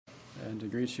and to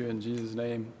greet you in Jesus'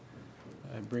 name.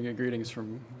 I bring you greetings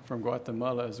from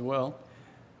Guatemala as well.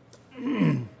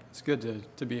 It's good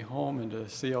to be home and to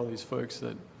see all these folks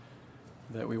that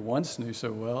we once knew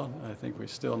so well. I think we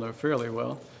still know fairly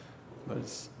well, but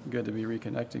it's good to be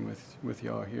reconnecting with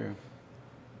y'all here.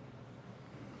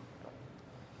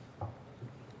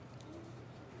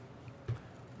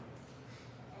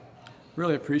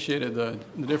 Really appreciated the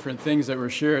different things that were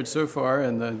shared so far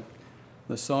and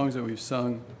the songs that we've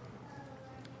sung.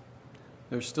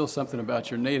 There's still something about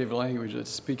your native language that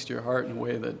speaks to your heart in a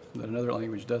way that another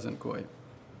language doesn't quite.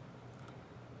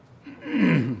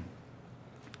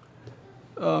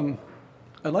 I'd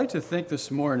like to think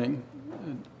this morning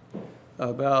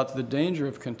about the danger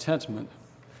of contentment.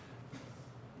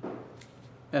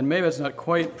 And maybe it's not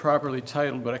quite properly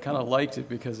titled, but I kind of liked it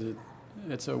because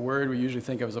it's a word we usually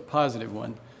think of as a positive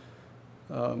one.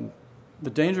 The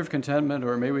danger of contentment,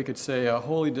 or maybe we could say a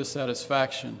holy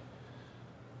dissatisfaction.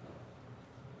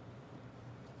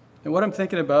 And what I'm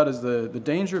thinking about is the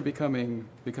danger of becoming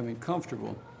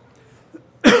comfortable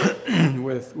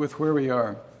with where we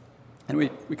are. And we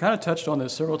kind of touched on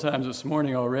this several times this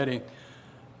morning already,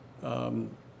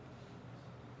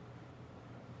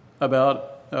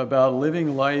 about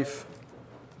living life,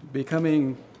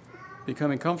 becoming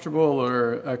comfortable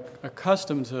or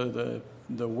accustomed to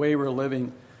the way we're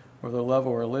living or the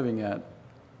level we're living at.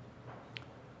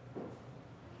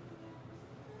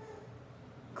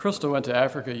 Crystal went to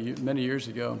Africa many years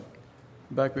ago,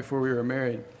 back before we were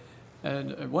married.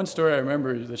 And one story I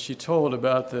remember that she told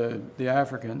about the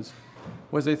Africans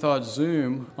was they thought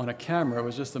Zoom on a camera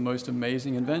was just the most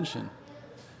amazing invention.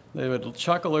 They would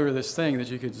chuckle over this thing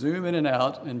that you could zoom in and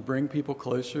out and bring people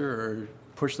closer or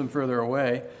push them further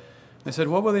away. They said,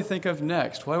 what will they think of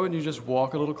next? Why wouldn't you just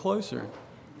walk a little closer?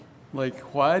 Like,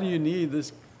 why do you need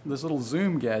this little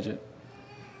Zoom gadget?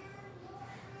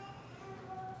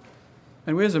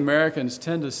 And we as Americans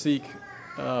tend to seek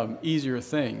easier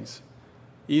things,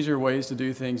 easier ways to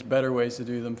do things, better ways to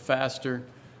do them, faster,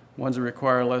 ones that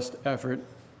require less effort.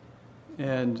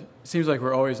 And it seems like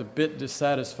we're always a bit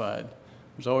dissatisfied.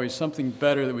 There's always something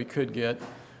better that we could get,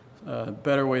 a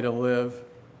better way to live.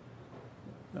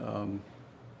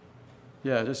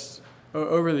 Just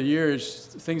over the years,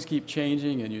 things keep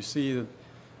changing, and you see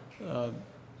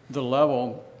the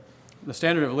level, the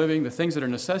standard of living, the things that are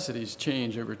necessities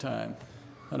change over time.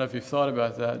 I don't know if you've thought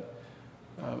about that.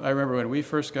 I remember when we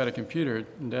first got a computer,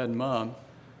 Dad and Mom,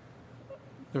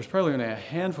 there was probably only a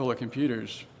handful of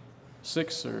computers,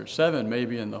 6 or 7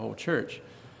 maybe in the whole church.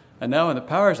 And now when the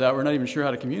power's out, we're not even sure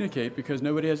how to communicate because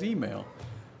nobody has email.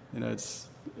 You know, it's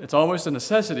almost a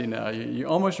necessity now. You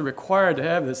almost are required to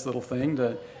have this little thing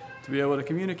to be able to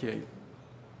communicate.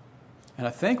 And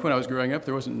I think when I was growing up,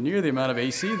 there wasn't near the amount of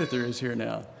AC that there is here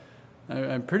now.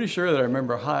 I'm pretty sure that I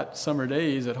remember hot summer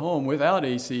days at home without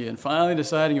AC and finally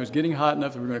deciding it was getting hot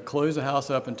enough that we were going to close the house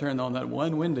up and turn on that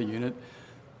one window unit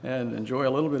and enjoy a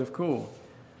little bit of cool.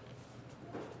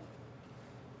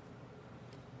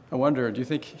 I wonder, do you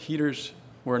think heaters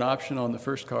were an option on the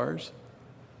first cars?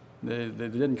 They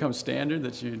didn't come standard,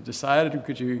 that you decided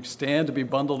could you stand to be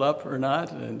bundled up or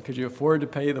not, and could you afford to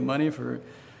pay the money for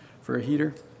a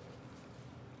heater?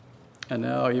 And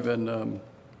now even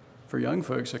for young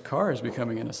folks, a car is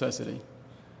becoming a necessity.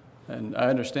 And I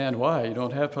understand why. You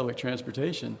don't have public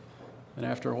transportation. And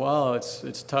after a while,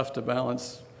 it's tough to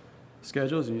balance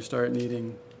schedules, and you start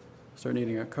needing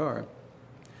a car.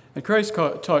 And Christ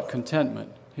taught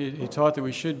contentment. He taught that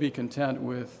we should be content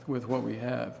with what we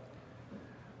have.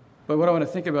 But what I want to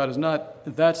think about is not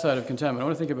that side of contentment. I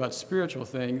want to think about spiritual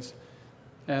things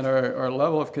and our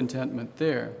level of contentment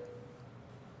there.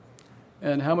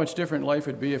 And how much different life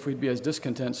would be if we'd be as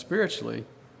discontent spiritually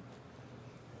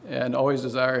and always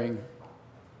desiring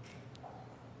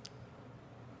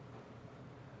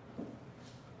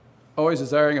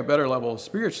a better level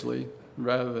spiritually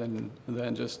rather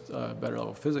than just a better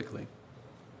level physically.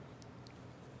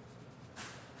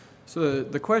 So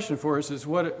the question for us is,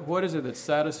 what is it that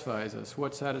satisfies us?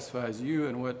 What satisfies you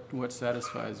and what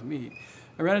satisfies me?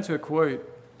 I ran into a quote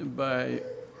by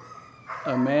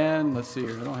a man, let's see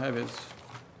here, I don't have his,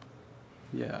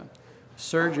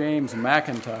 Sir James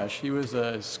Mackintosh. He was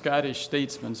a Scottish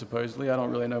statesman, supposedly. I don't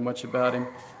really know much about him.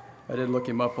 I did look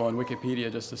him up on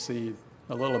Wikipedia just to see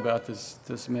a little about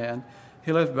this man.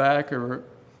 He lived back, or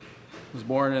was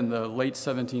born in the late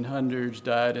 1700s,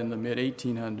 died in the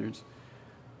mid-1800s,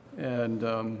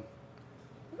 and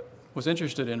was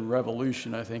interested in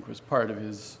revolution, I think, was part of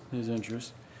his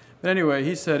interest. But anyway,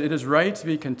 he said, "It is right to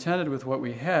be contented with what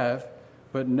we have,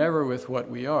 but never with what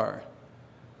we are."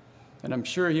 And I'm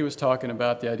sure he was talking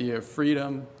about the idea of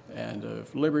freedom and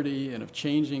of liberty and of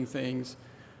changing things.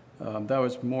 That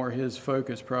was more his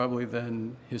focus probably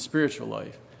than his spiritual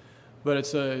life. But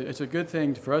it's a good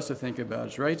thing for us to think about.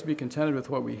 It's right to be contented with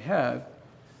what we have,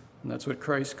 and that's what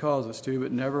Christ calls us to,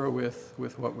 but never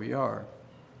with what we are.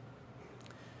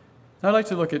 I'd like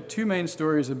to look at two main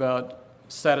stories about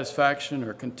satisfaction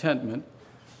or contentment.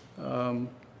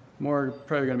 More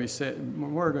going to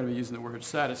be using the word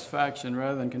satisfaction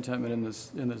rather than contentment in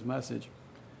this message.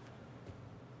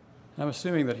 I'm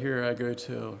assuming that here I go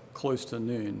till close to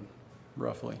noon,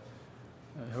 roughly.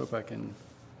 I hope I can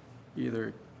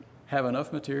either have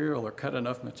enough material or cut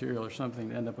enough material or something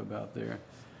to end up about there.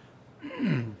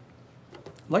 I'd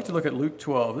like to look at Luke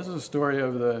 12. This is a story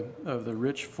of the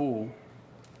rich fool.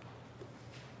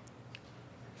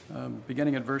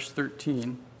 Beginning at verse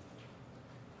 13.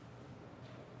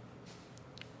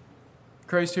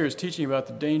 Christ here is teaching about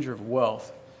the danger of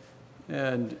wealth.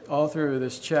 And all through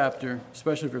this chapter,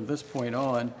 especially from this point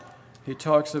on, he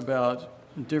talks about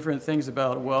different things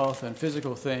about wealth and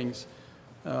physical things,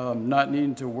 not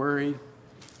needing to worry.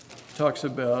 Talks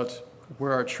about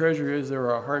where our treasure is, there will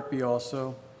our heart be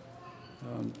also.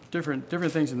 Different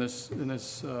things in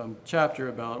this chapter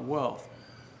about wealth.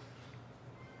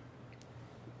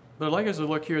 But I'd like us to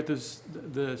look here at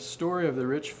the story of the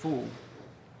rich fool.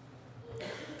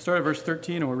 Start at verse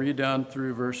 13 and we'll read down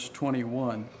through verse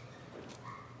 21.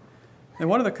 And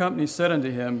one of the company said unto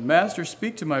him, Master,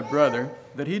 speak to my brother,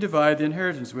 that he divide the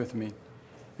inheritance with me.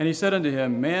 And he said unto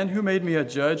him, Man, who made me a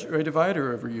judge or a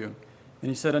divider over you? And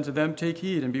he said unto them, Take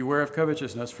heed and beware of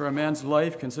covetousness, for a man's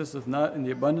life consisteth not in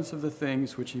the abundance of the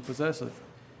things which he possesseth.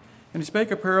 And he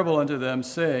spake a parable unto them,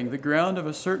 saying, The ground of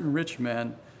a certain rich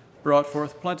man brought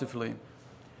forth plentifully.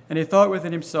 And he thought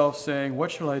within himself, saying,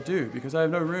 What shall I do? Because I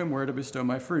have no room where to bestow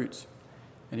my fruits.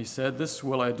 And he said, This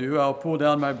will I do. I'll pull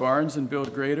down my barns and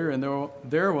build greater, and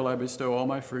there will I bestow all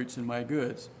my fruits and my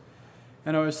goods.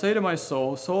 And I will say to my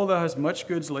soul, Soul, thou hast much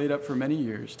goods laid up for many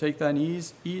years. Take thine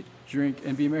ease, eat, drink,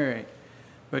 and be merry.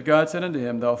 But God said unto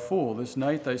him, Thou fool, this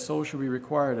night thy soul shall be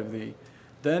required of thee.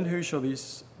 Then who shall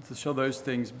those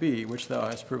things be which thou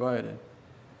hast provided?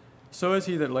 So is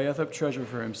he that layeth up treasure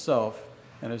for himself,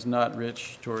 and is not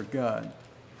rich toward God.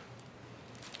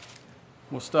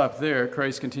 We'll stop there.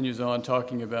 Christ continues on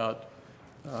talking about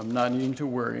not needing to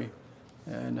worry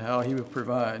and how he will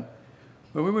provide.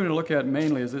 But what we're going to look at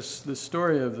mainly is this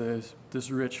story of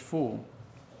this rich fool.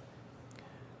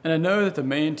 And I know that the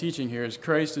main teaching here is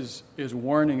Christ is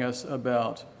warning us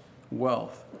about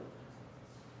wealth.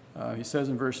 He says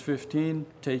in verse 15,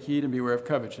 Take heed and beware of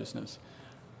covetousness.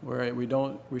 Where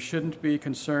we shouldn't be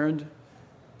concerned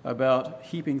about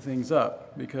heaping things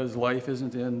up because life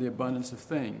isn't in the abundance of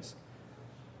things.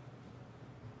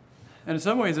 And in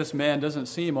some ways, this man doesn't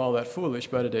seem all that foolish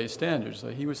by today's standards.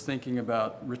 He was thinking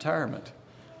about retirement.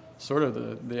 Sort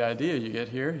of the idea you get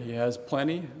here. He has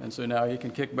plenty, and so now he can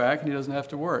kick back and he doesn't have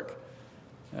to work.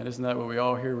 And isn't that what we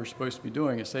all here were supposed to be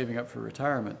doing, is saving up for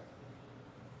retirement?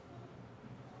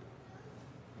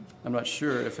 I'm not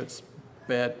sure if it's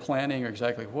bad planning or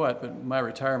exactly what, but my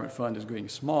retirement fund is getting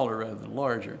smaller rather than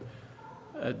larger.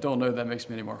 I don't know if that makes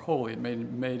me any more holy. It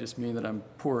may just mean that I'm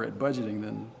poorer at budgeting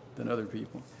than other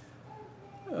people.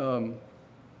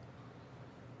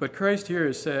 But Christ here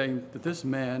is saying that this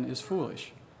man is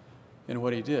foolish in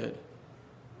what he did.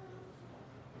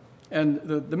 And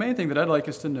the main thing that I'd like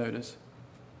us to notice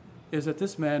is that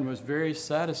this man was very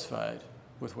satisfied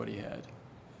with what he had.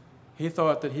 He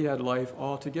thought that he had life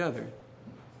altogether.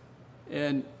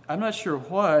 And I'm not sure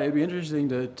why. It'd be interesting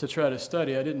to try to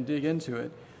study. I didn't dig into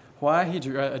it. Why he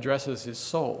addresses his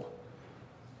soul.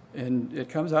 And it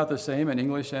comes out the same in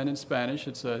English and in Spanish.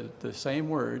 It's the same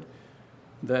word,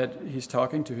 that he's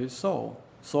talking to his soul.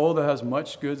 Soul that has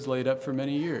much goods laid up for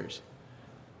many years.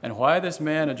 And why this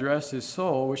man addressed his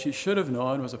soul, which he should have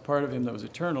known was a part of him that was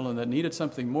eternal and that needed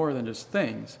something more than just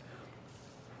things.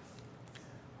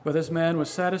 But this man was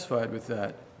satisfied with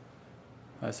that.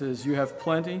 I says, You have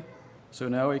plenty, so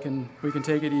now we can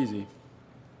take it easy.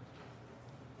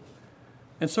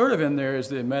 And sort of in there is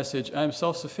the message, I'm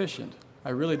self-sufficient. I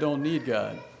really don't need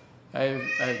God.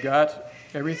 I've got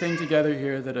everything together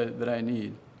here that I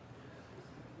need.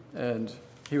 And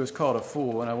he was called a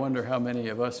fool, and I wonder how many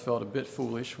of us felt a bit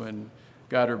foolish when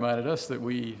God reminded us that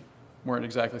we weren't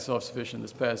exactly self-sufficient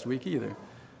this past week either.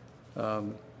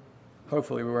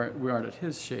 Hopefully we aren't at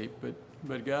his shape,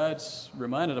 but God's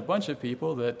reminded a bunch of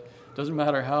people that doesn't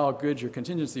matter how good your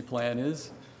contingency plan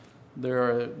is,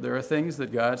 there are things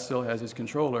that God still has his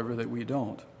control over that we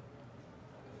don't.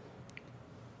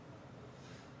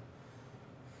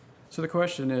 So the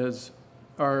question is,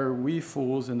 are we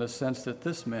fools in the sense that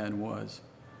this man was?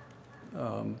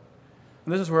 And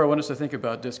this is where I want us to think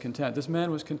about discontent. This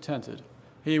man was contented.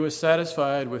 He was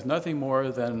satisfied with nothing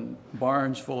more than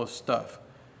barns full of stuff,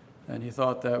 and he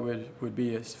thought that would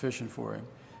be sufficient for him.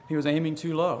 He was aiming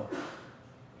too low.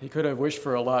 He could have wished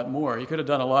for a lot more. He could have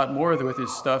done a lot more with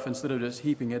his stuff instead of just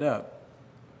heaping it up.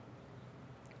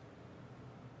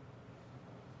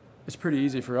 It's pretty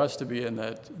easy for us to be in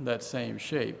that same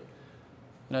shape.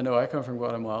 And I know I come from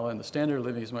Guatemala, and the standard of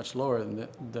living is much lower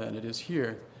than it is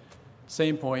here.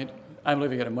 Same point, I'm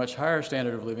living at a much higher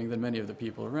standard of living than many of the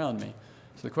people around me.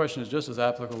 So the question is just as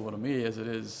applicable to me as it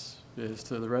is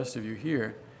to the rest of you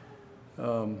here.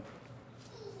 Am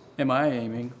I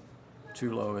aiming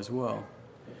too low as well?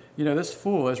 You know, this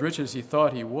fool, as rich as he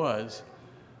thought he was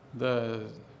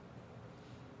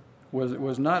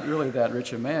not really that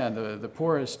rich a man. The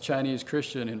poorest Chinese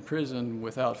Christian in prison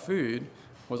without food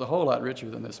was a whole lot richer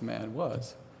than this man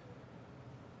was.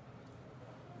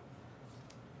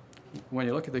 When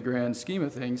you look at the grand scheme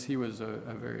of things, he was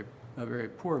a very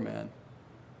poor man.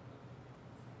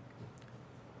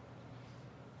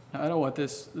 Now, I don't want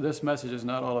this message is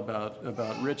not all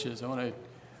about riches. I want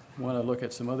to look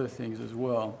at some other things as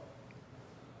well.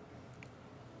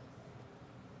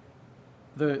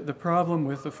 The problem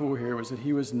with the fool here was that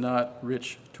he was not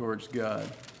rich towards God.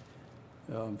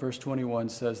 Verse 21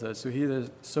 says that,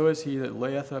 so is he that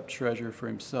layeth up treasure for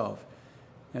himself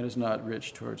and is not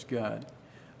rich towards God.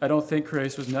 I don't think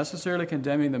Christ was necessarily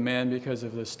condemning the man because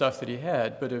of the stuff that he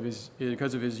had, but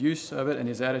because of his use of it and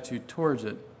his attitude towards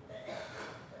it.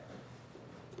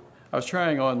 I was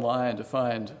trying online to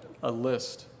find a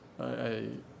list of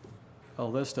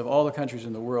all the countries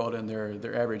in the world and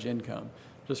their average income,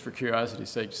 just for curiosity's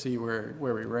sake, to see where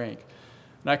we rank.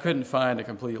 And I couldn't find a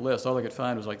complete list. All I could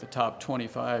find was like the top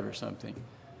 25 or something.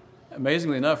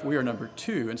 Amazingly enough, we are number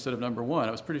 2 instead of number 1.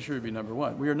 I was pretty sure it'd be number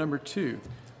 1. We are number 2.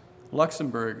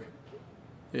 Luxembourg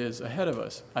is ahead of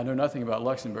us. I know nothing about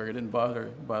Luxembourg. I didn't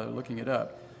bother looking it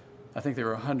up. I think they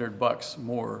were $100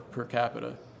 more per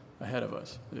capita ahead of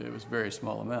us. It was a very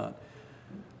small amount.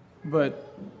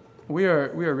 But we are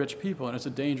rich people, and it's a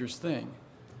dangerous thing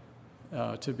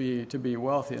to be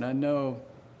wealthy. And I know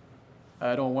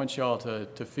I don't want y'all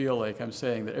to feel like I'm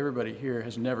saying that everybody here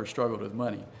has never struggled with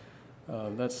money.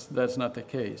 That's not the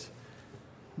case.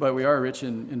 But we are rich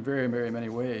in very, very many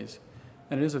ways.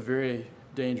 And it is a very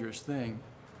dangerous thing.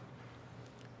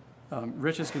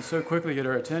 Riches can so quickly get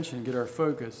our attention, get our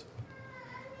focus.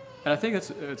 And I think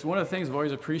it's one of the things I've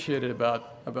always appreciated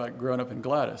about growing up in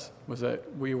Gladys was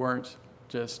that we weren't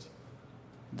just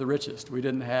the richest. We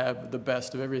didn't have the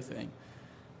best of everything.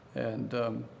 And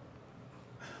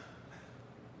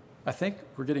I think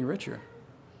we're getting richer.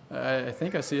 I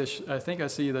think I see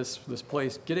this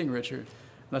place getting richer. And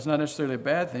that's not necessarily a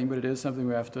bad thing, but it is something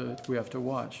we have to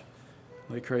watch.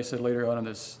 Like Christ said later on in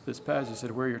this passage, he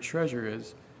said, "Where your treasure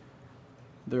is,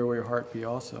 there will your heart be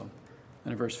also."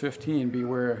 And in verse 15,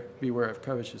 beware of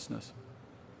covetousness.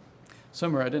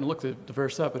 Somewhere, I didn't look the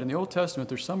verse up, but in the Old Testament,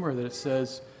 there's somewhere that it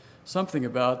says something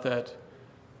about that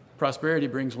prosperity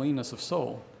brings leanness of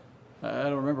soul. I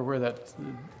don't remember where that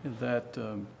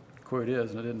quote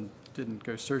is, and I didn't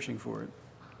go searching for it.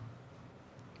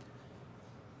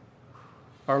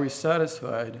 Are we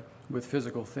satisfied with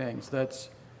physical things? That's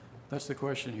the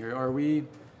question here.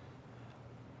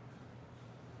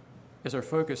 Is our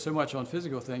focus so much on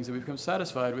physical things that we become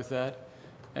satisfied with that,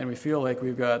 and we feel like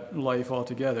we've got life all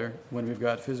together when we've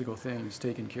got physical things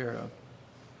taken care of?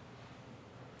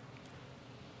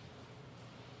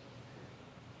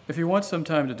 If you want some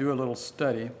time to do a little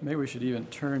study, maybe we should even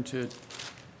turn to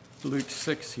Luke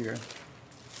 6 here.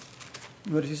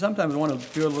 But if you sometimes want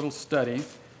to do a little study,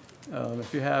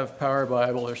 if you have Power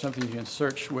Bible or something you can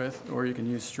search with, or you can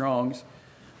use Strong's,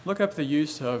 look up the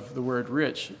use of the word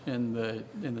rich in the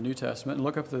New Testament, and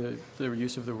look up the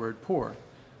use of the word poor,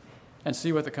 and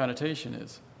see what the connotation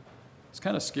is. It's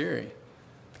kind of scary.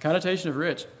 The connotation of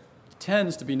rich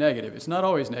tends to be negative. It's not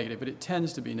always negative, but it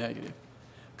tends to be negative.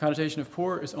 The connotation of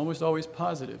poor is almost always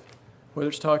positive, whether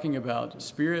it's talking about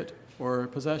spirit or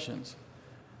possessions.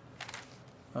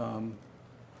 And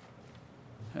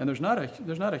there's not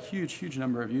a huge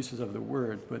number of uses of the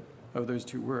word, but of those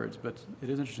two words, but it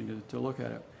is interesting to look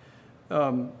at it.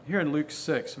 Here in Luke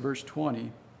 6, verse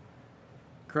 20,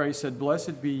 Christ said,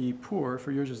 "Blessed be ye poor,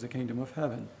 for yours is the kingdom of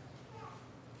heaven."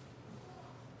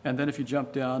 And then if you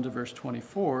jump down to verse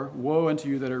 24, "Woe unto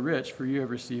you that are rich, for you have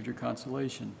received your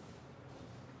consolation."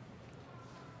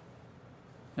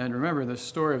 And remember the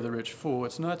story of the rich fool.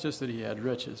 It's not just that he had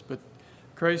riches, but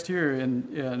Christ here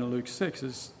in Luke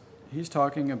 6 he's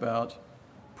talking about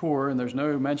poor, and there's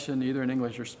no mention either in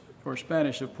English or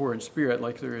Spanish of poor in spirit,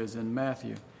 like there is in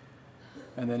Matthew.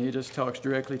 And then he just talks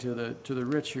directly to the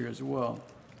rich here as well.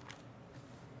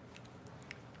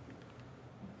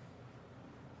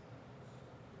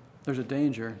 There's a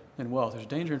danger in wealth. There's a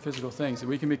danger in physical things, that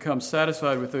we can become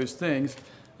satisfied with those things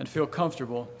and feel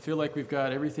comfortable, feel like we've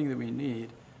got everything that we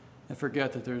need, and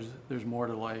forget that there's more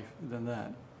to life than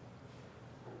that.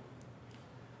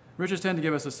 Riches tend to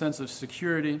give us a sense of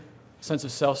security, a sense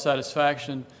of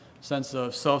self-satisfaction, a sense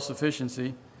of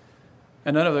self-sufficiency,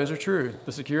 and none of those are true.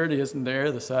 The security isn't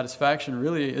there, the satisfaction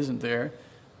really isn't there,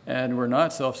 and we're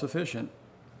not self-sufficient.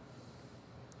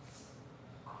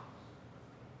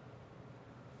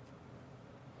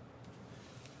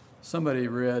 Somebody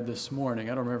read this morning,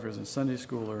 I don't remember if it was in Sunday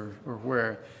school or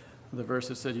where, the verse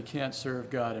that said you can't serve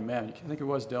God and mammon. I think it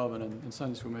was Delvin in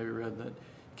Sunday school maybe read that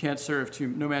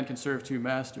no man can serve two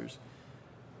masters.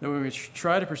 That when we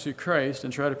try to pursue Christ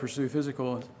and try to pursue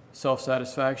physical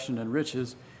self-satisfaction and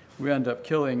riches, we end up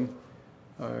killing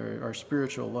our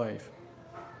spiritual life.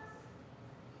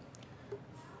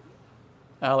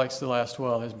 Alex, the last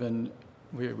while, we've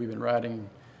been riding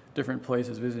different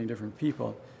places, visiting different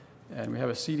people, and we have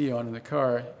a CD on in the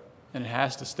car, and it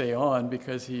has to stay on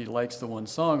because he likes the one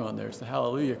song on there. It's the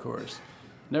Hallelujah Chorus.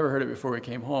 Never heard it before we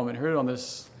came home, and heard it on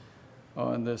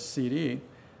this CD.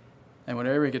 And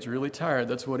whenever he gets really tired,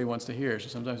 that's what he wants to hear. So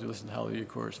sometimes we listen to Hallelujah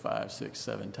Chorus 5, 6,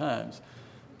 7 times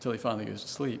until he finally goes to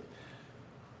sleep.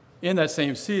 In that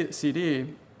same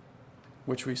CD,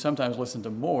 which we sometimes listen to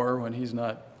more when he's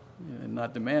not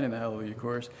demanding the Hallelujah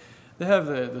Chorus, they have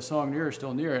the song Nearer,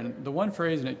 Still Nearer. And the one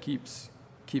phrase in it keeps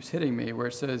hitting me where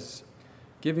it says,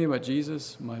 "Give me what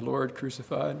Jesus, my Lord,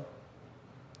 crucified."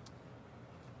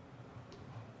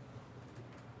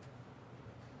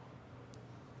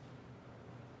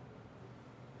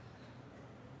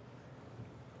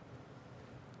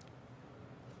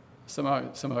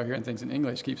 Somehow hearing things in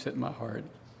English keeps hitting my heart.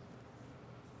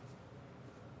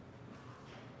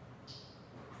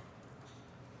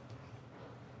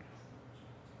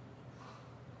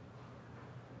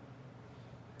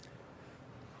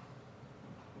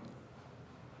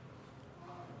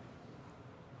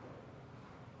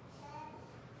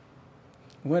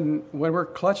 When we're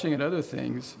clutching at other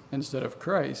things instead of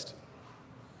Christ,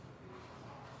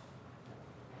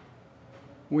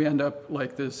 we end up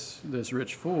like this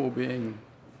rich fool being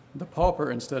the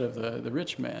pauper instead of the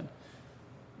rich man.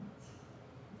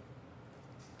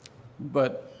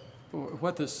 But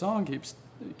what this song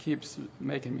keeps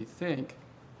making me think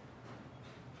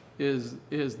is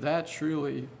that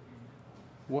truly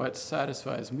what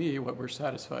satisfies me, what we're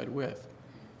satisfied with?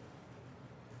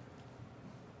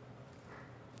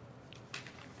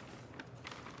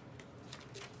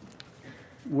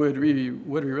 Would we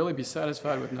really be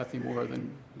satisfied with nothing more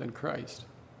than Christ?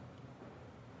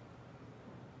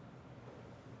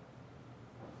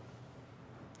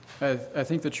 I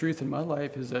think the truth in my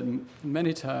life is that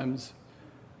many times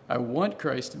I want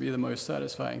Christ to be the most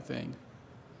satisfying thing.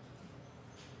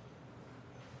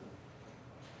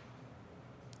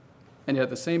 And yet at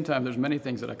the same time, there's many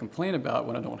things that I complain about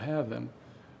when I don't have them,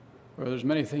 or there's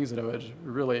many things that I would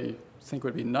really think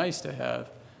would be nice to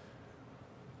have,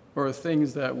 or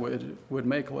things that would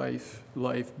make life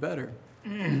better.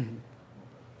 The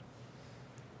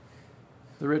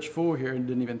rich fool here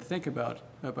didn't even think about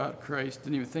Christ,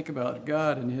 didn't even think about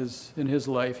God in his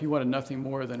life. He wanted nothing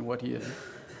more than what he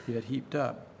had heaped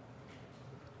up.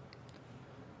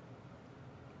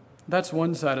 That's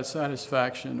one side of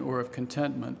satisfaction or of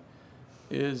contentment,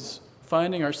 is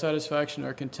finding our satisfaction,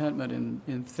 our contentment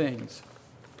in things.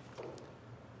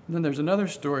 And then there's another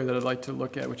story that I'd like to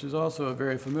look at, which is also a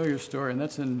very familiar story, and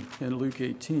that's in Luke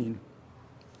 18.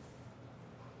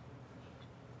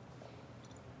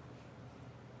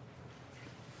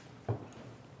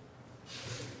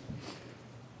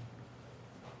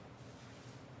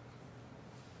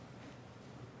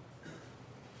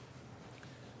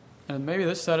 And maybe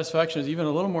this satisfaction is even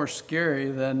a little more scary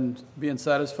than being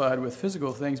satisfied with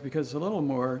physical things, because it's a little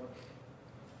more,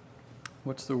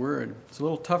 what's the word? It's a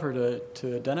little tougher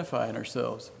to identify in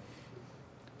ourselves.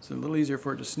 It's a little easier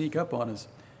for it to sneak up on us.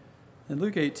 In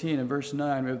Luke 18 and verse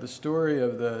 9, we have the story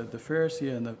of the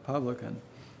Pharisee and the publican.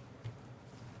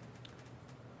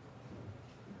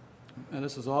 And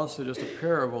this is also just a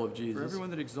parable of Jesus. For everyone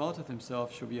that exalteth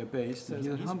himself shall be abased, and he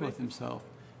that humbleth himself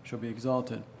shall be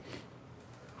exalted.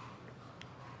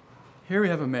 Here we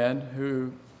have a man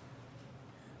who,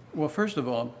 well, first of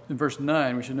all, in verse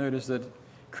 9, we should notice that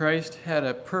Christ had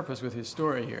a purpose with his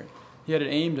story here. He had it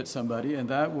aimed at somebody, and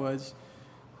that was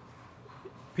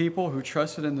people who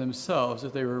trusted in themselves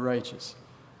that they were righteous.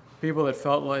 People that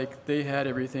felt like they had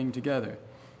everything together.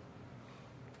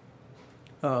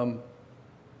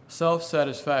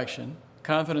 self-satisfaction,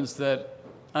 confidence that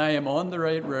I am on the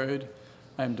right road,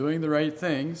 I'm doing the right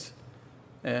things,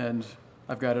 and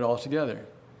I've got it all together.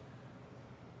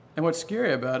 And what's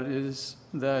scary about it is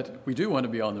that we do want to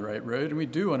be on the right road, and we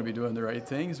do want to be doing the right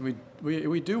things. We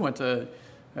do want to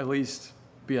at least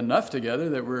be enough together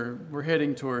that we're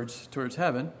heading towards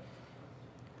heaven.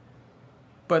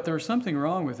 But there was something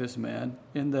wrong with this man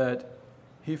in that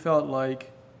he felt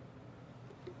like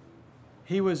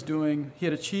he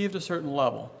had achieved a certain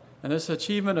level, and this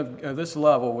achievement of this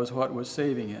level was what was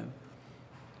saving him.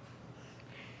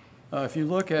 If you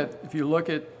look at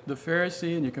the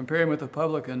Pharisee and you compare him with the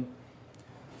publican,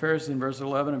 Pharisee in verse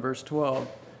 11 and verse 12,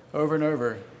 over and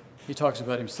over, he talks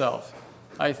about himself.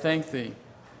 I thank thee.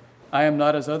 I am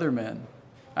not as other men.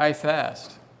 I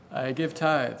fast. I give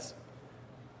tithes.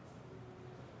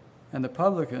 And the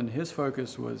publican, his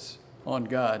focus was on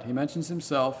God. He mentions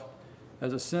himself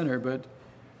as a sinner, but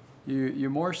you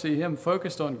more see him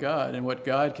focused on God and what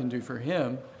God can do for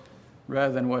him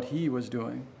rather than what he was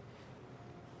doing.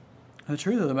 And the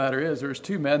truth of the matter is, there was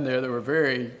two men there that were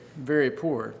very, very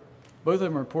poor. Both of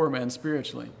them were poor men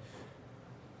spiritually.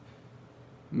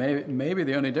 Maybe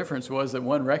the only difference was that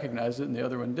one recognized it and the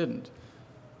other one didn't.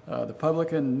 The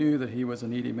publican knew that he was a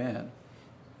needy man.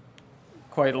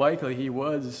 Quite likely, he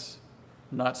was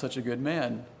not such a good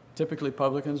man. Typically,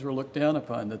 publicans were looked down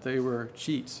upon, that they were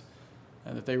cheats,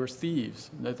 and that they were thieves,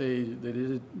 and that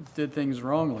they did things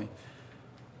wrongly.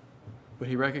 But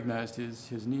he recognized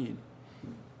his need.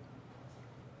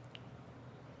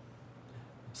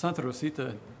 Santa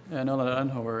Rosita and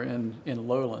Naranjo are in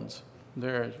lowlands.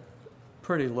 They're a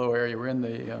pretty low area. We're in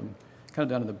the kind of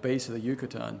down at the base of the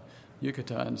Yucatan.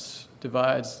 Yucatan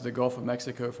divides the Gulf of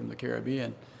Mexico from the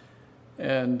Caribbean.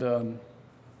 And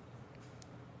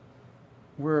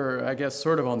we're, I guess,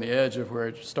 sort of on the edge of where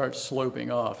it starts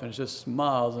sloping off. And it's just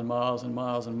miles and miles and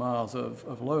miles and miles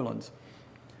of lowlands.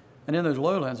 And in those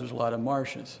lowlands, there's a lot of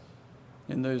marshes.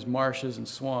 In those marshes and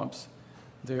swamps,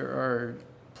 there are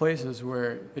places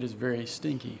where it is very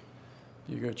stinky.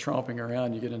 You go tromping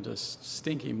around, you get into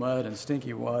stinky mud and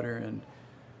stinky water and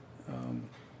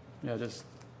just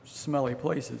smelly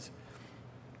places.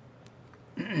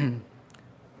 And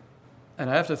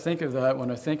I have to think of that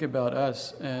when I think about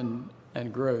us and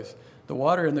growth. The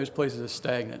water in those places is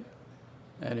stagnant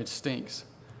and it stinks.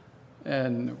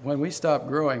 And when we stop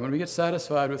growing, when we get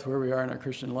satisfied with where we are in our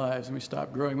Christian lives and we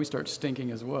stop growing, we start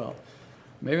stinking as well.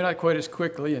 Maybe not quite as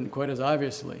quickly and quite as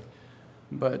obviously,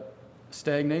 but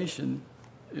stagnation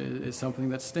is something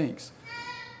that stinks.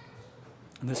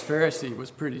 And this Pharisee was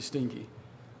pretty stinky.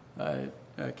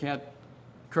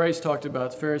 Christ talked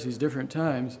about Pharisees different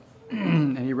times,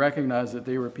 and he recognized that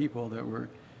they were people that were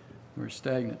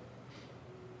stagnant.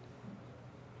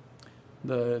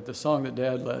 The song that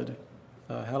Dad led,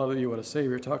 Hallelujah, What a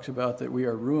Savior, talks about that we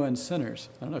are ruined sinners.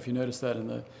 I don't know if you noticed that I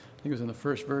think it was in the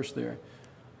first verse there.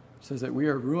 It says that we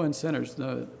are ruined sinners.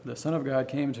 The Son of God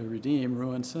came to redeem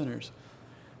ruined sinners.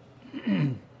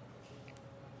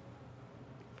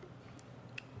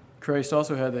 Christ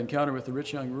also had the encounter with the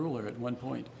rich young ruler at one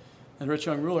point. And the rich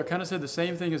young ruler kind of said the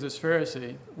same thing as this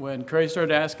Pharisee. When Christ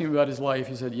started asking him about his life,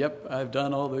 he said, yep, I've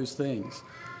done all those things.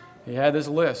 He had this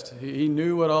list. He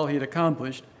knew what all he'd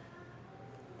accomplished.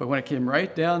 But when it came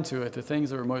right down to it, the things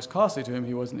that were most costly to him,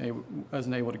 he wasn't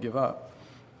able to give up.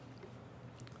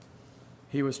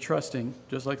 He was trusting,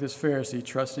 just like this Pharisee,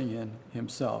 trusting in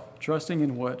himself, trusting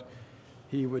in what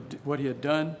he had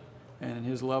done and in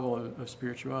his level of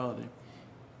spirituality.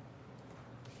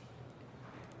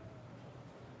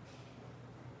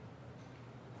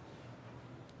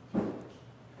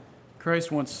 Christ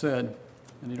once said,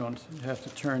 and you don't have to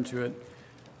turn to it,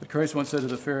 but Christ once said to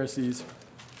the Pharisees,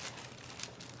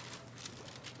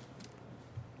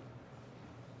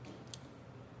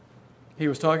 he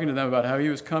was talking to them about how he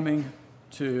was coming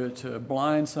to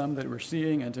blind some that were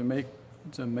seeing and to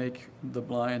make the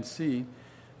blind see.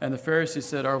 And the Pharisees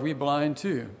said, are we blind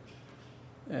too?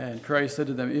 And Christ said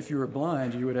to them, if you were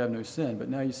blind, you would have no sin. But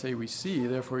now you say we see,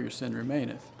 therefore your sin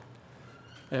remaineth.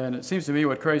 And it seems to me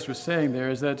what Christ was saying there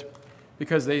is that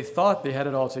because they thought they had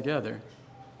it all together,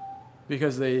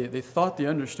 because they thought they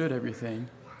understood everything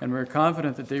and were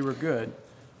confident that they were good,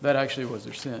 that actually was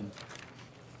their sin.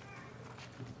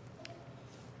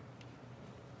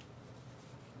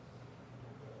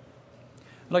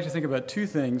 I'd like to think about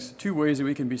two ways that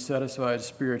we can be satisfied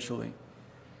spiritually.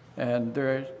 And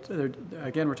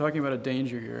again, we're talking about a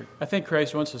danger here. I think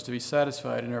Christ wants us to be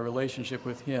satisfied in our relationship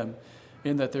with him,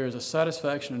 in that there is a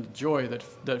satisfaction and joy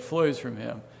that flows from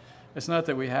him. It's not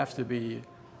that we have to be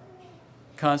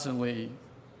constantly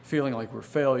feeling like we're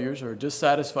failures or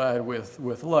dissatisfied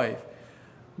with life,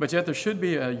 But yet there should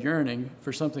be a yearning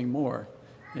for something more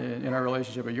in our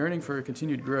relationship, a yearning for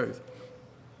continued growth.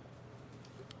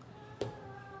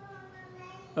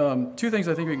 Two things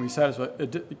I think we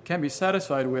can be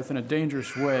satisfied with in a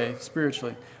dangerous way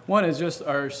spiritually. One is just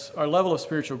our level of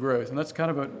spiritual growth, and that's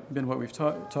kind of been what we've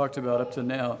talked about up to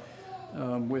now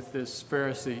with this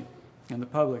Pharisee and the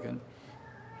publican.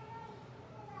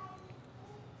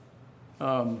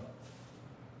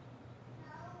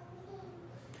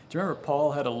 Do you remember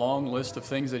Paul had a long list of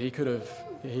things that he could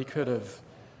have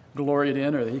gloried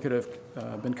in, or that he could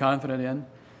have been confident in?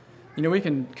 You know, we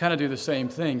can kind of do the same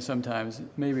thing sometimes,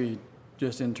 maybe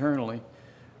just internally.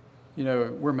 You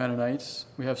know, we're Mennonites.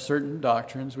 We have certain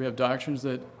doctrines. We have doctrines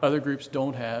that other groups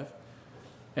don't have.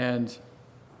 And,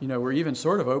 you know, we're even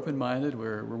sort of open-minded.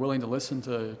 We're willing to listen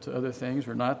to other things.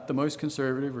 We're not the most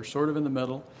conservative. We're sort of in the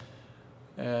middle.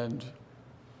 And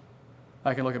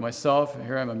I can look at myself.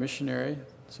 Here I'm a missionary,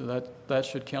 so that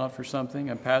should count for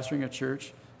something. I'm pastoring a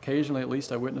church. Occasionally, at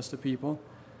least, I witness to people.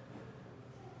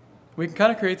 We can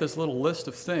kind of create this little list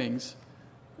of things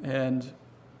and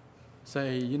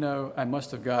say, you know, I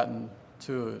must have gotten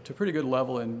to a pretty good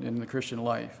level in the Christian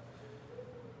life.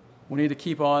 We need to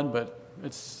keep on, but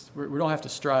we don't have to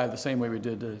strive the same way we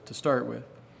did to start with.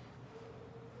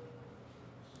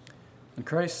 And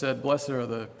Christ said, blessed are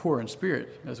the poor in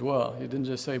spirit as well. He didn't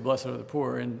just say, blessed are the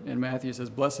poor. In Matthew, it says,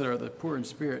 blessed are the poor in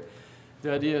spirit.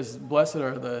 The idea is, blessed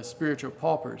are the spiritual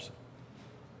paupers.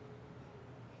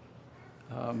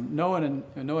 No one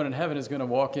in heaven is going to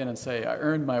walk in and say, I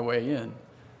earned my way in.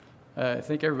 I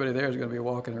think everybody there is going to be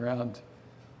walking around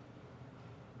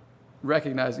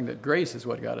recognizing that grace is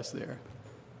what got us there.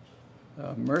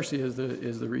 Mercy is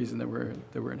the reason that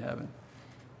we're in heaven.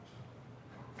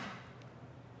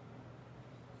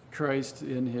 Christ,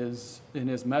 in his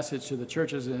message to the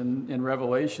churches in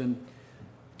Revelation,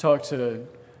 talked to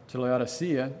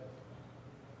Laodicea,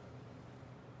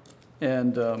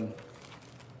 and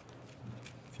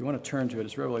if you want to turn to it,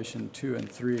 it's Revelation 2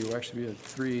 and 3. We'll actually be at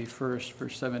 3 first,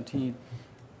 verse 17.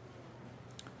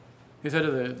 He said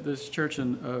to this church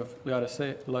of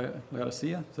Laodicea, is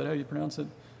that how you pronounce it?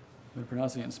 I've been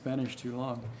pronouncing it in Spanish too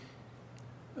long.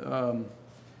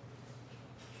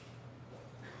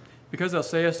 Because thou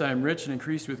sayest, I am rich and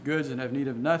increased with goods and have need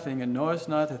of nothing, and knowest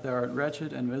not that thou art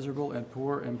wretched and miserable and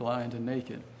poor and blind and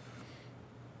naked.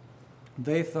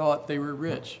 They thought they were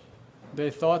rich. They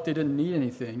thought they didn't need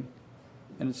anything,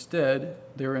 and instead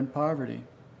they were in poverty.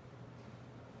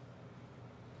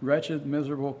 Wretched,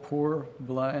 miserable, poor,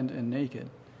 blind, and naked.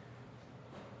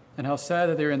 And how sad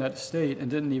that they were in that state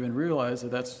and didn't even realize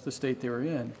that that's the state they were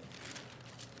in. And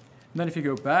then if you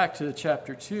go back to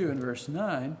chapter 2 and verse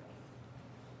 9,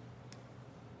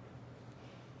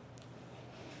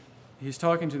 he's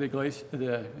talking to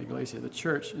the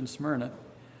church in Smyrna.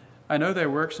 I know thy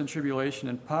works in tribulation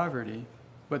and poverty,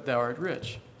 but thou art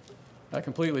rich. A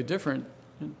completely different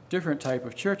type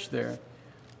of church there.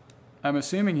 I'm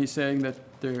assuming he's saying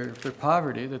that their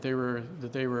poverty, that they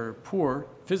were poor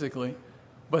physically,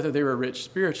 but that they were rich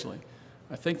spiritually.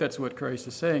 I think that's what Christ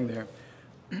is saying there.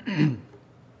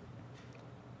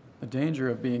 The danger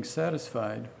of being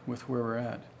satisfied with where we're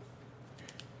at.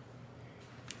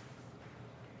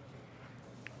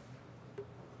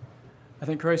 I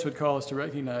think Christ would call us to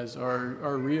recognize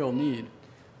our real need,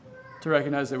 to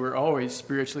recognize that we're always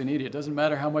spiritually needy. It doesn't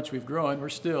matter how much we've grown, we're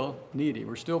still needy.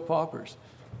 We're still paupers.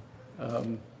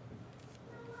 Can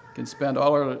spend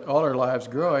all our lives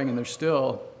growing, and there's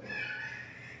still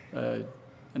an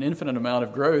infinite amount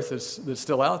of growth that's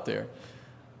still out there.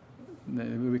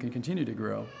 We can continue to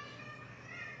grow.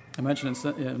 I mentioned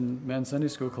in men's Sunday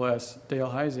school class, Dale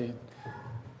Heisey.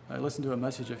 I listened to a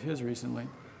message of his recently.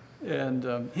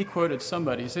 And he quoted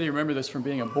somebody. He said he remembered this from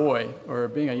being a boy or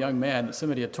being a young man, that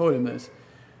somebody had told him this,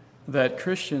 that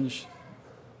Christians,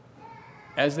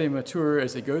 as they mature,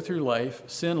 as they go through life,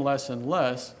 sin less and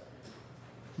less,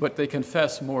 but they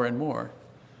confess more and more.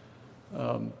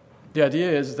 The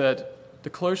idea is that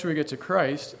the closer we get to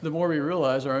Christ, the more we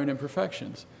realize our own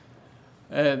imperfections.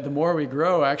 And the more we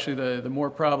grow, actually, the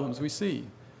more problems we see.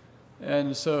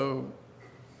 And so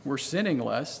we're sinning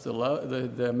less.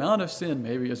 The amount of sin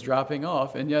maybe is dropping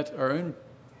off, and yet our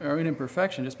own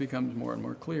imperfection just becomes more and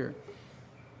more clear.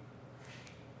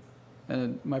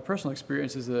 And my personal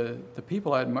experience is the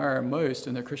people I admire most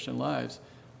in their Christian lives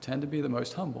tend to be the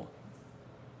most humble,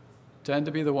 tend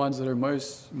to be the ones that are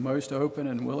most open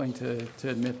and willing to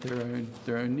admit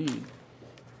their own need.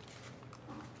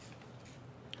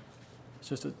 It's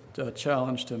just a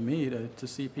challenge to me to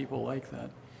see people like that.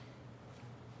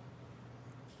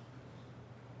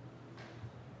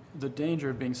 The danger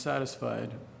of being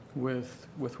satisfied with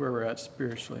where we're at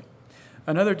spiritually.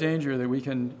 Another danger that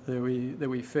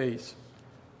we face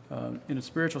in a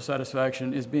spiritual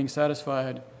satisfaction is being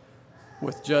satisfied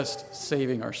with just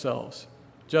saving ourselves,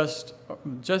 just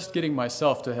getting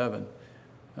myself to heaven.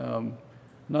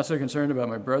 Not so concerned about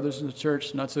my brothers in the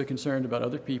church, not so concerned about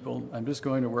other people. I'm just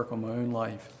going to work on my own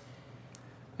life.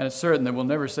 And it's certain that we'll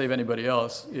never save anybody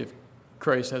else if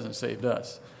Christ hasn't saved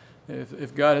us.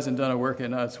 If God hasn't done a work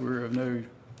in us, we're in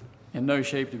no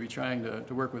shape to be trying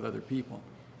to work with other people.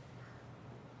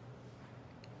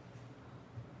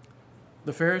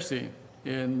 The Pharisee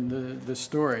in the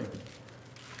story,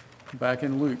 back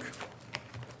in Luke,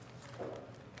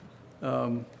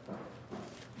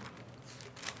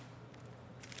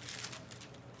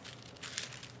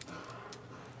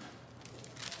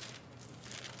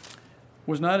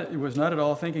 was not at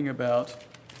all thinking about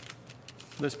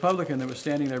this publican that was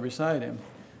standing there beside him.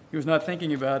 He was not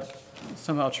thinking about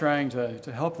somehow trying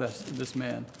to help this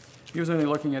man. He was only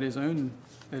looking at his own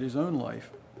life.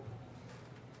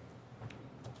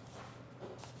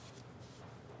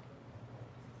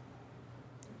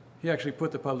 He actually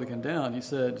put the publican down. He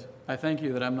said, "I thank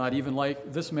you that I'm not even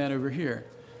like this man over here."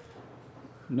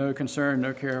 No concern,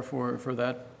 no care for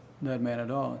that man at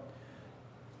all.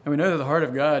 And we know that the heart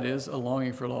of God is a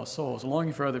longing for lost souls, a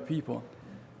longing for other people.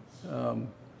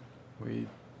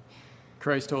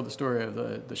 Christ told the story of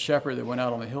the shepherd that went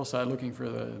out on the hillside looking for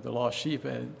the lost sheep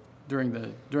during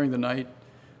the night,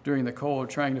 during the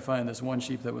cold, trying to find this one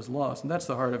sheep that was lost. And that's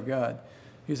the heart of God.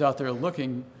 He's out there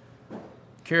looking,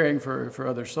 caring for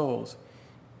other souls.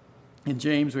 In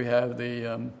James, we have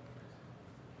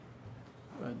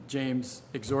James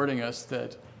exhorting us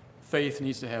that faith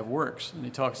needs to have works, and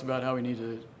he talks about how we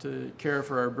need to care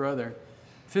for our brother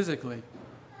physically.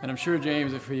 And I'm sure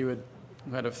James, if you'd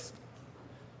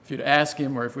ask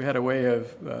him, or if we had a way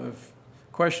of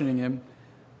questioning him,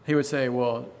 he would say,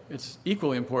 well, it's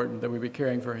equally important that we be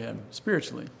caring for him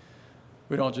spiritually.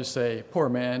 We don't just say, poor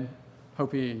man,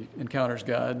 hope he encounters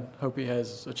God, hope he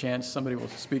has a chance, somebody will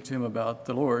speak to him about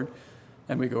the Lord,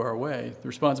 and we go our way. The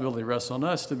responsibility rests on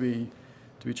us to be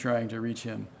trying to reach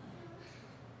him.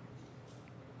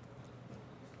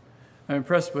 I'm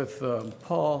impressed with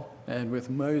Paul and with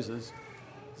Moses,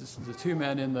 the two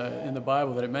men in the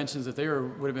Bible that it mentions that they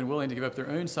would have been willing to give up their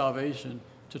own salvation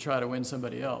to try to win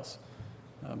somebody else.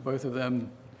 Both of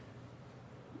them,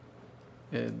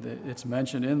 it's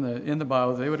mentioned in the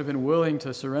Bible, they would have been willing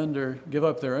to surrender, give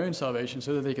up their own salvation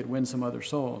so that they could win some other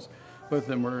souls. Both of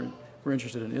them were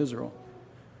interested in Israel.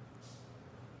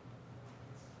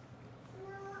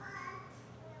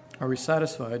 Are we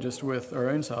satisfied just with our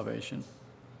own salvation?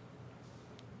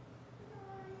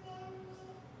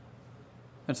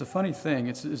 It's a funny thing.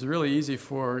 It's really easy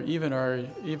for even our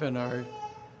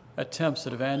attempts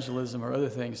at evangelism or other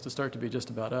things to start to be just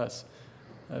about us.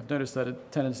 I've noticed that a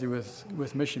tendency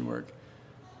with mission work.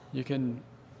 You can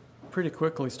pretty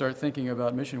quickly start thinking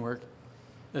about mission work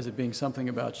as it being something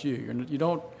about you.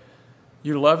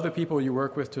 You love the people you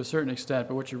work with to a certain extent,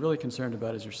 but what you're really concerned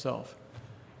about is yourself.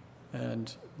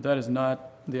 And that is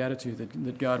not the attitude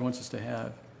that God wants us to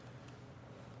have.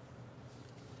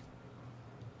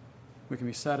 We can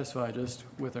be satisfied just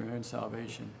with our own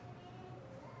salvation.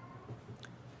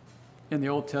 In the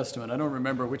Old Testament, I don't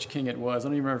remember which king it was. I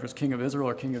don't even remember if it was king of Israel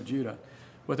or king of Judah.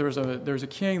 But there was a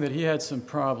king that he had some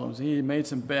problems. He made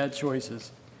some bad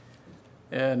choices.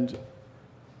 And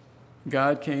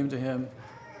God came to him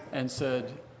and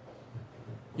said,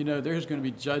 there's going to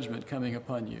be judgment coming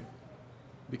upon you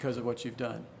because of what you've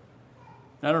done.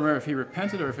 And I don't remember if he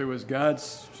repented or if it was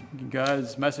God's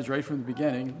message right from the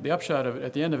beginning. The upshot of it,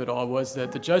 at the end of it all, was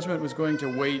that the judgment was going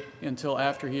to wait until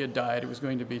after he had died. It was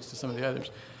going to be to some of the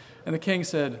others. And the king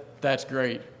said, that's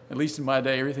great. At least in my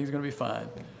day, everything's going to be fine.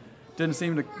 Didn't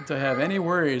seem to have any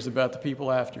worries about the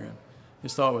people after him.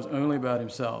 His thought was only about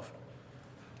himself.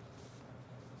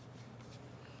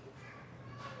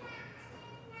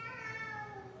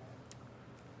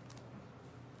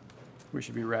 We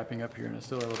should be wrapping up here, and I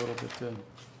still have a little bit to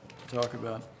talk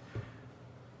about.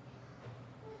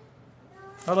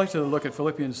 I'd like to look at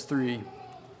Philippians 3.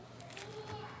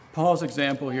 Paul's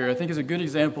example here, I think, is a good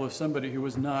example of somebody who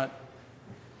had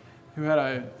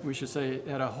a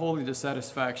holy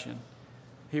dissatisfaction.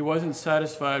 He wasn't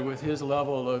satisfied with his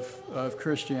level of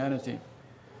Christianity.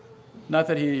 Not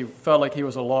that he felt like he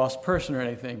was a lost person or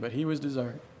anything, but he was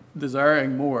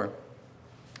desiring more,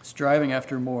 striving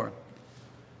after more.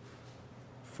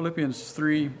 Philippians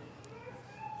 3,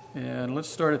 and let's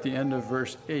start at the end of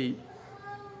verse 8.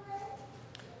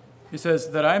 He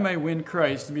says, that I may win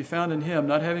Christ and be found in him,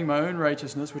 not having my own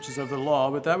righteousness, which is of the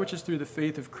law, but that which is through the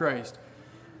faith of Christ,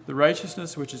 the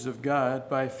righteousness which is of God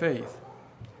by faith,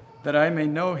 that I may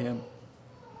know him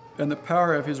and the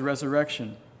power of his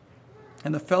resurrection,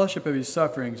 and the fellowship of his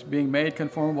sufferings, being made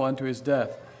conformable unto his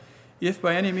death, if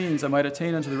by any means I might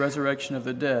attain unto the resurrection of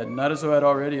the dead, not as though I had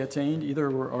already attained, either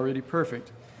were already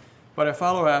perfect. But I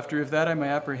follow after, if that I may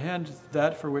apprehend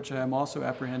that for which I am also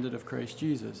apprehended of Christ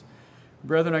Jesus.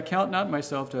 Brethren, I count not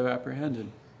myself to have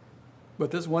apprehended.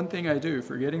 But this one thing I do,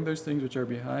 forgetting those things which are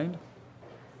behind,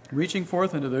 reaching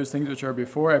forth unto those things which are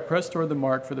before, I press toward the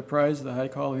mark for the prize of the high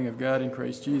calling of God in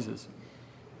Christ Jesus.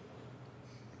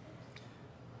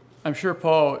 I'm sure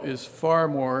Paul is far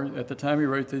more, at the time he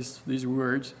wrote these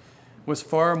words, was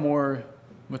far more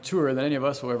mature than any of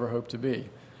us will ever hope to be.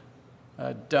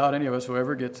 I doubt any of us will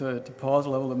ever get to Paul's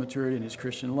level of maturity in his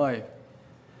Christian life.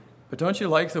 But don't you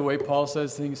like the way Paul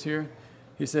says things here?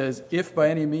 He says, if by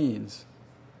any means,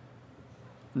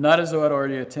 not as though I'd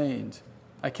already attained,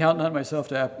 I count not myself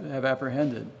to have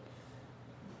apprehended.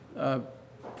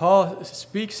 Paul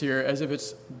speaks here as if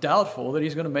it's doubtful that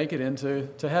he's going to make it into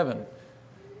heaven.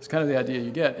 It's kind of the idea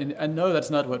you get. And I know that's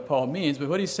not what Paul means, but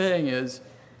what he's saying is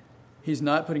he's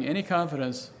not putting any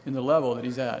confidence in the level that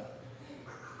he's at.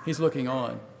 He's looking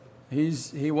on.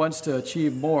 He wants to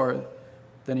achieve more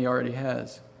than he already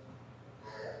has.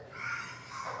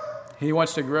 He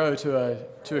wants to grow to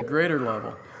a greater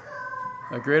level,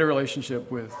 a greater relationship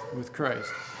with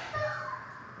Christ.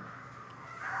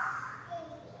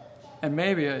 And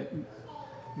maybe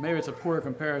it's a poor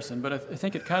comparison, but I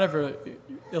think it kind of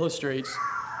illustrates,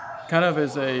 kind of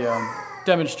as a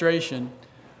demonstration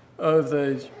of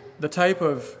the type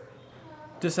of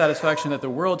dissatisfaction that the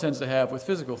world tends to have with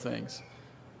physical things,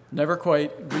 never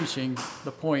quite reaching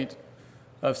the point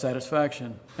of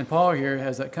satisfaction. And Paul here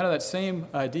has that same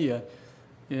idea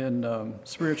in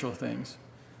spiritual things.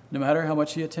 No matter how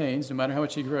much he attains, no matter how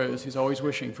much he grows, he's always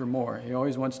wishing for more. He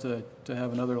always wants to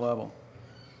have another level.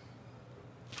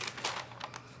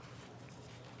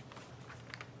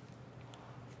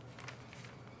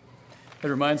 It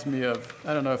reminds me of,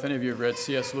 I don't know if any of you have read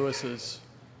C.S. Lewis's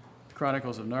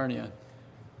Chronicles of Narnia.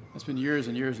 It's been years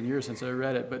and years and years since I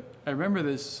read it, but I remember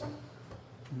this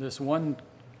one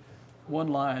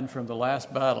line from the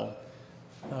last battle.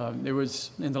 It was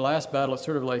in the last battle. It's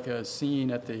sort of like a scene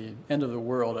at the end of the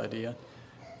world idea,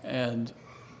 and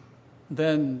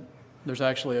then there's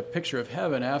actually a picture of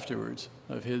heaven afterwards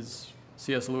of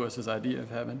C.S. Lewis's idea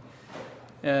of heaven,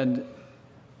 and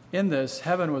in this,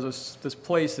 heaven was this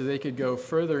place that they could go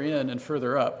further in and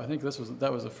further up. I think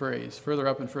that was the phrase, further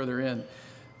up and further in.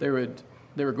 They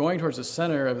were going towards the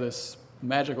center of this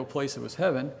magical place that was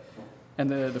heaven, and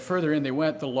the further in they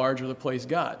went, the larger the place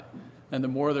got, and the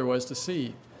more there was to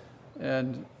see.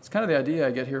 And it's kind of the idea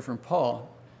I get here from Paul,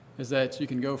 is that you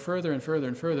can go further and further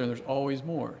and further, and there's always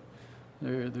more.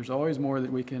 There's always more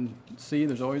that we can see.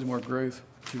 There's always more growth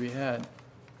to be had.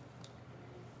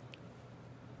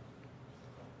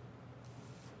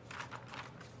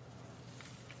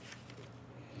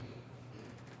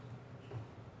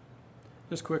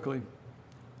 Just quickly,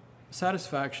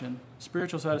 satisfaction,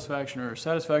 spiritual satisfaction or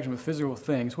satisfaction with physical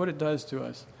things, what it does to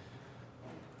us,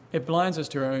 it blinds us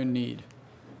to our own need.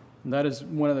 And that is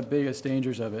one of the biggest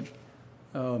dangers of it.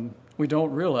 We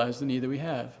don't realize the need that we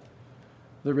have.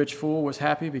 The rich fool was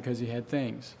happy because he had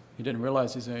things. He didn't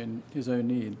realize his own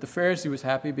need. The Pharisee was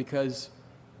happy because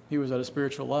he was at a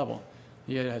spiritual level.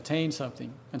 He had attained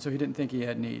something, and so he didn't think he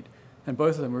had need. And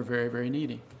both of them were very, very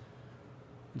needy.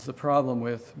 It's the problem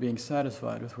with being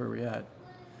satisfied with where we're at.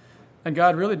 And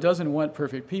God really doesn't want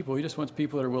perfect people. He just wants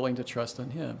people that are willing to trust in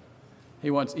Him. He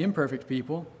wants imperfect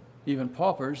people, even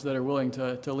paupers, that are willing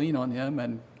to lean on Him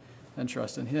and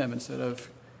trust in Him instead of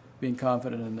being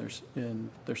confident in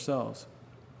themselves.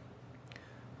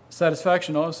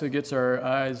 Satisfaction also gets our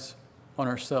eyes on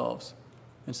ourselves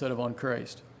instead of on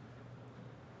Christ.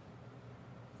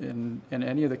 In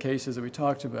any of the cases that we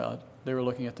talked about, they were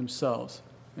looking at themselves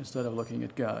instead of looking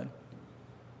at God.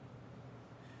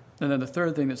 And then the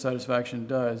third thing that satisfaction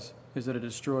does is that it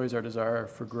destroys our desire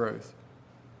for growth.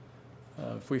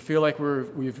 If we feel like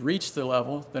we've reached the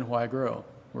level, then why grow?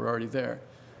 We're already there.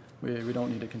 We don't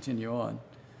need to continue on.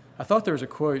 I thought there was a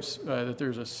quote, that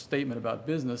there's a statement about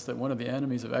business that one of the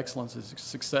enemies of excellence is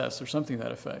success, or something to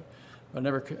that effect.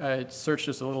 I searched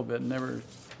just a little bit and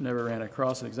never ran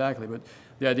across it exactly, but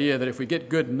the idea that if we get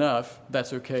good enough,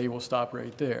 that's okay, we'll stop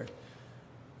right there.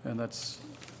 And that's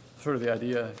sort of the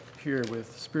idea here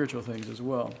with spiritual things as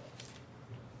well.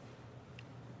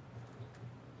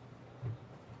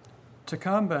 To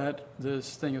combat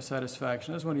this thing of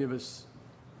satisfaction, I just want to give us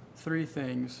three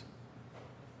things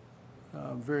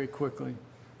very quickly.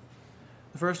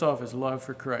 The first off is love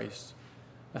for Christ.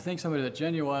 I think somebody that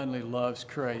genuinely loves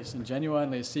Christ and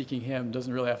genuinely is seeking Him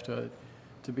doesn't really have to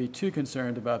to be too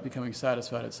concerned about becoming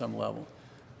satisfied at some level.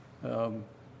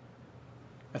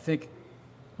 I think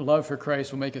love for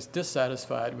Christ will make us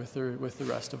dissatisfied with the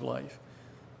rest of life,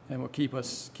 and will keep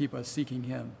us seeking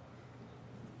Him.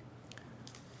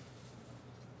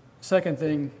 Second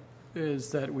thing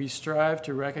is that we strive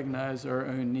to recognize our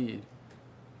own need.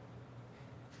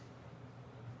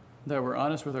 That we're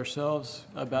honest with ourselves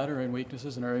about our own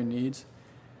weaknesses and our own needs.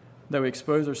 That we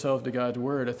expose ourselves to God's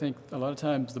Word. I think a lot of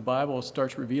times the Bible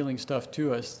starts revealing stuff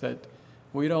to us that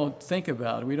we don't think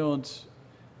about.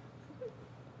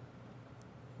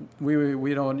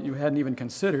 You hadn't even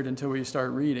considered until we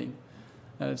start reading.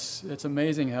 And it's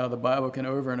amazing how the Bible can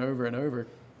over and over and over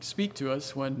speak to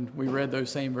us when we read those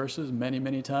same verses many,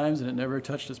 many times and it never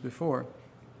touched us before.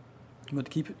 But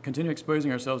continue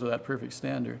exposing ourselves to that perfect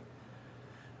standard.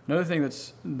 Another thing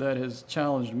that has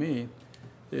challenged me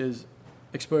is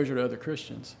exposure to other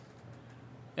Christians.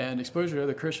 And exposure to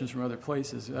other Christians from other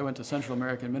places. I went to Central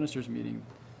American Ministers meeting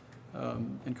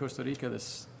in Costa Rica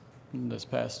this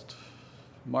past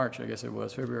March, I guess it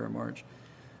was, February or March.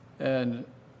 And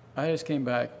I just came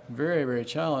back very, very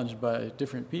challenged by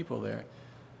different people there.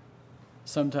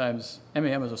 Sometimes,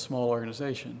 MAM is a small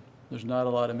organization. There's not a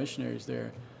lot of missionaries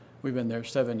there. We've been there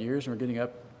 7 years, and we're getting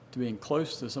up to being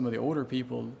close to some of the older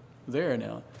people there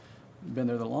now. Been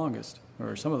there the longest,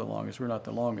 or some of the longest. We're not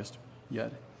the longest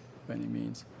yet, by any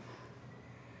means.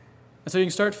 And so you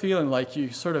can start feeling like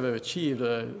you sort of have achieved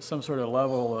some sort of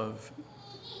level of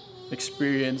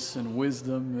experience and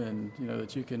wisdom, and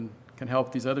that you can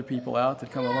help these other people out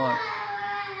that come along.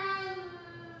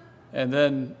 And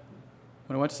then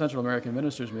when I went to Central American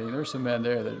Ministers meeting, there were some men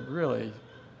there that really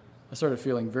I started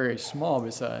feeling very small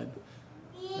beside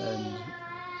and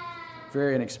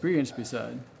very inexperienced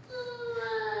beside.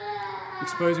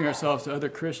 Exposing ourselves to other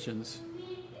Christians,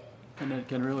 and it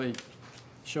can really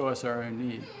show us our own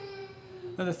need.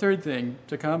 And the third thing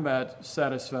to combat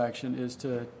satisfaction is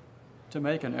to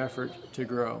make an effort to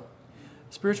grow.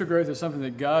 Spiritual growth is something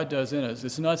that God does in us.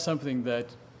 It's not something that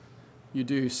you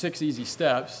do 6 easy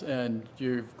steps and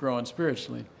you've grown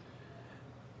spiritually.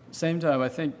 Same time, I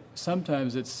think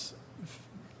sometimes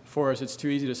for us it's too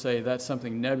easy to say that's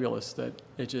something nebulous, that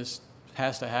it just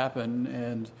has to happen,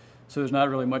 and so there's not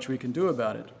really much we can do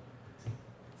about it.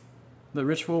 The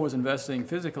rich fool was investing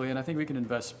physically, and I think we can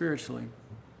invest spiritually.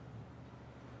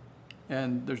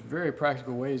 And there's very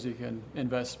practical ways you can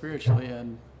invest spiritually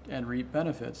and reap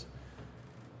benefits.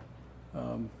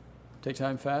 Take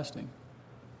time fasting.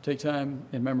 Take time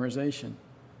in memorization.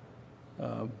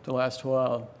 The last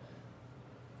while,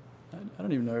 I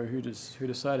don't even know who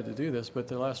decided to do this, but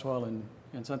the last while in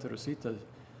Santa Rosita,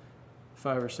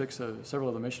 5 or 6 of several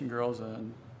of the mission girls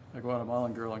and a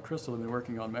Guatemalan girl and Crystal have been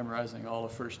working on memorizing all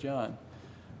of 1 John.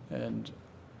 And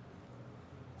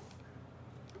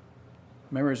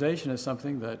memorization is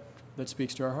something that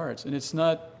speaks to our hearts. And it's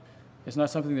not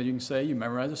something that you can say you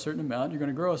memorize a certain amount, you're going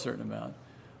to grow a certain amount.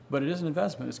 But it is an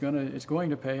investment. It's going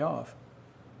to pay off.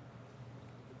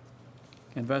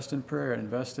 Invest in prayer,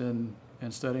 invest in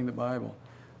studying the Bible.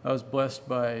 I was blessed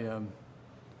by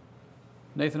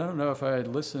Nathan. I don't know if I had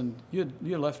listened. You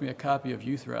had left me a copy of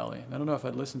Youth Rally. I don't know if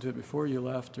I'd listened to it before you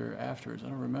left or afterwards. I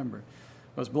don't remember.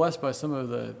 I was blessed by some of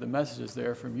the messages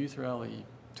there from Youth Rally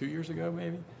 2 years ago,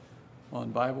 maybe,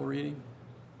 on Bible reading.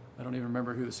 I don't even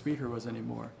remember who the speaker was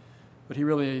anymore, but he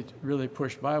really, really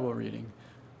pushed Bible reading,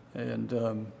 and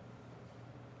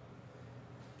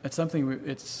it's something.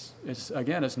 It's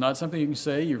not something you can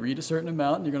say. You read a certain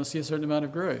amount, and you're going to see a certain amount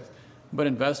of growth, but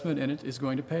investment in it is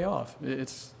going to pay off.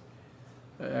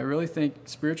 I really think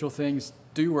spiritual things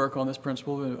do work on this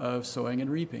principle of sowing and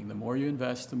reaping. The more you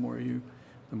invest, the more you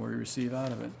receive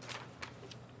out of it.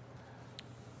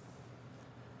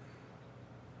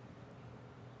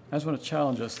 I just want to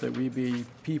challenge us that we be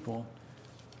people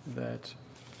that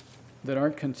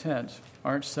aren't content,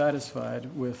 aren't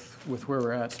satisfied with where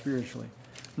we're at spiritually.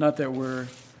 Not that we're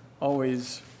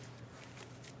always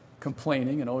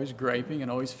complaining and always griping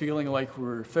and always feeling like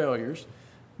we're failures,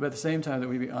 but at the same time that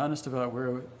we be honest about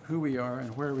who we are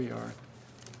and where we are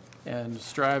and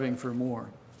striving for more.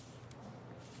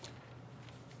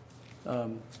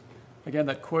 Again,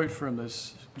 that quote from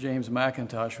this James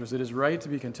McIntosh was, "It is right to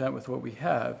be content with what we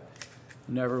have,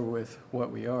 never with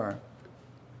what we are."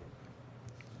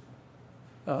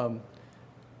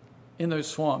 In those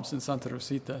swamps in Santa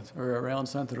Rosita, or around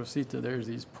Santa Rosita, there's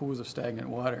these pools of stagnant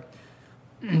water.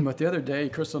 But the other day,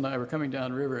 Crystal and I were coming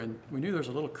downriver, and we knew there was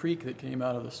a little creek that came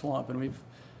out of the swamp, and we've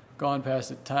gone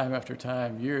past it time after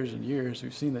time, years and years.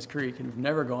 We've seen this creek, and we've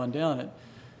never gone down it.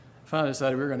 Finally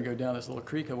decided we were going to go down this little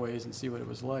creek a ways and see what it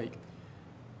was like.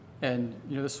 And,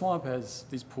 the swamp has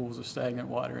these pools of stagnant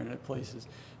water in it places.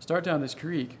 Start down this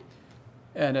creek,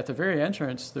 and at the very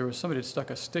entrance, there was somebody that stuck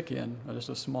a stick in, just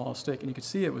a small stick, and you could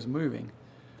see it was moving.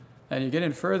 And you get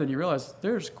in further, and you realize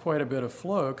there's quite a bit of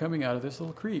flow coming out of this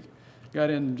little creek. Got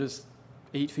in just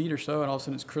 8 feet or so, and all of a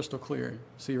sudden it's crystal clear.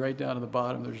 See right down to the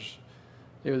bottom,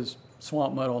 it was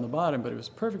swamp mud on the bottom, but it was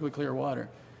perfectly clear water.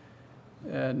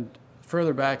 And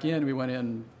further back in, we went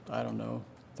in, I don't know,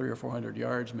 300 or 400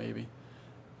 yards maybe.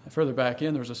 And further back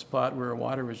in, there was a spot where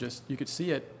water was just, you could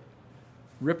see it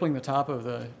rippling the top of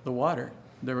the water.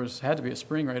 Had to be a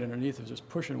spring right underneath. It was just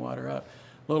pushing water up.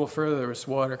 A little further, there was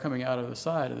water coming out of the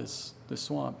side of this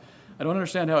swamp. I don't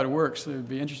understand how it works. It would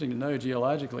be interesting to know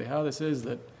geologically how this is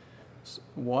that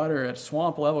water at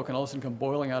swamp level can all of a sudden come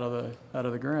boiling out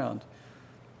of the ground.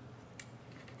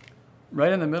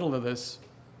 Right in the middle of this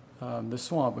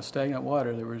swamp with stagnant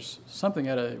water, there was something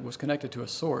was connected to a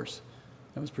source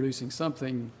that was producing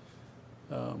something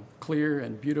clear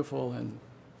and beautiful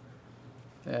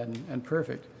and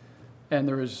perfect. And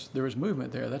there was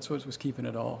movement there. That's what was keeping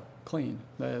it all clean,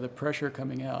 the pressure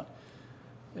coming out.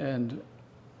 And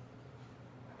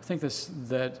I think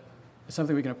that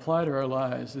something we can apply to our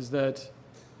lives is that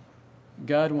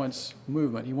God wants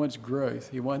movement. He wants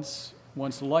growth. He wants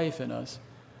life in us.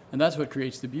 And that's what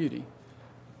creates the beauty.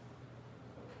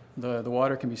 The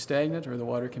water can be stagnant or the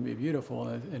water can be beautiful,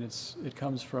 and it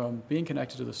comes from being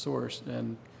connected to the source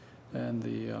and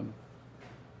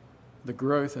the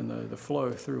growth and the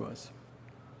flow through us.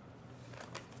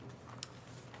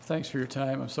 Thanks for your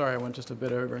time. I'm sorry I went just a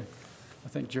bit over. I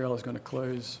think Gerald is going to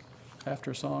close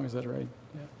after a song. Is that right?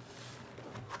 Yeah.